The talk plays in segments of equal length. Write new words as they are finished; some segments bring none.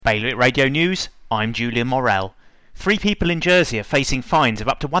Bailiwick Radio News, I'm Julian Morell. 3 people in Jersey are facing fines of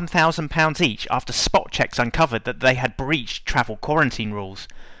up to £1,000 each after spot checks uncovered that they had breached travel quarantine rules.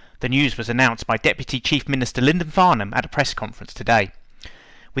 The news was announced by Deputy Chief Minister Lyndon Farnham at a press conference today.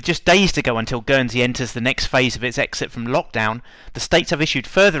 With just days to go until Guernsey enters the next phase of its exit from lockdown, the states have issued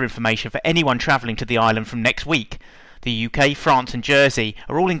further information for anyone travelling to the island from next week. The UK, France and Jersey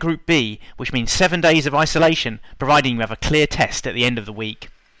are all in Group B, which means 7 days of isolation, providing you have a clear test at the end of the week.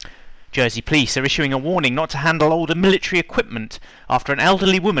 Jersey police are issuing a warning not to handle older military equipment after an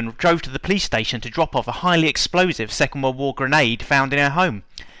elderly woman drove to the police station to drop off a highly explosive Second World War grenade found in her home.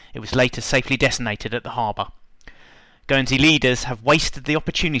 It was later safely detonated at the harbour. Guernsey leaders have wasted the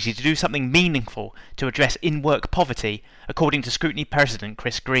opportunity to do something meaningful to address in-work poverty, according to Scrutiny President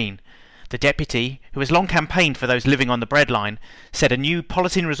Chris Green. The deputy, who has long campaigned for those living on the breadline, said a new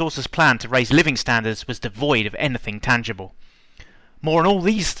Policy and Resources plan to raise living standards was devoid of anything tangible. More on all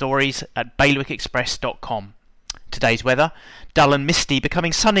these stories at bailiwickexpress.com. Today's weather, dull and misty,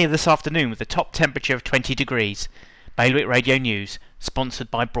 becoming sunnier this afternoon with a top temperature of 20 degrees. Bailiwick Radio News, sponsored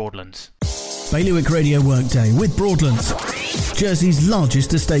by Broadlands. Bailiwick Radio Workday with Broadlands, Jersey's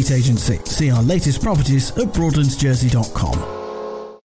largest estate agency. See our latest properties at broadlandsjersey.com.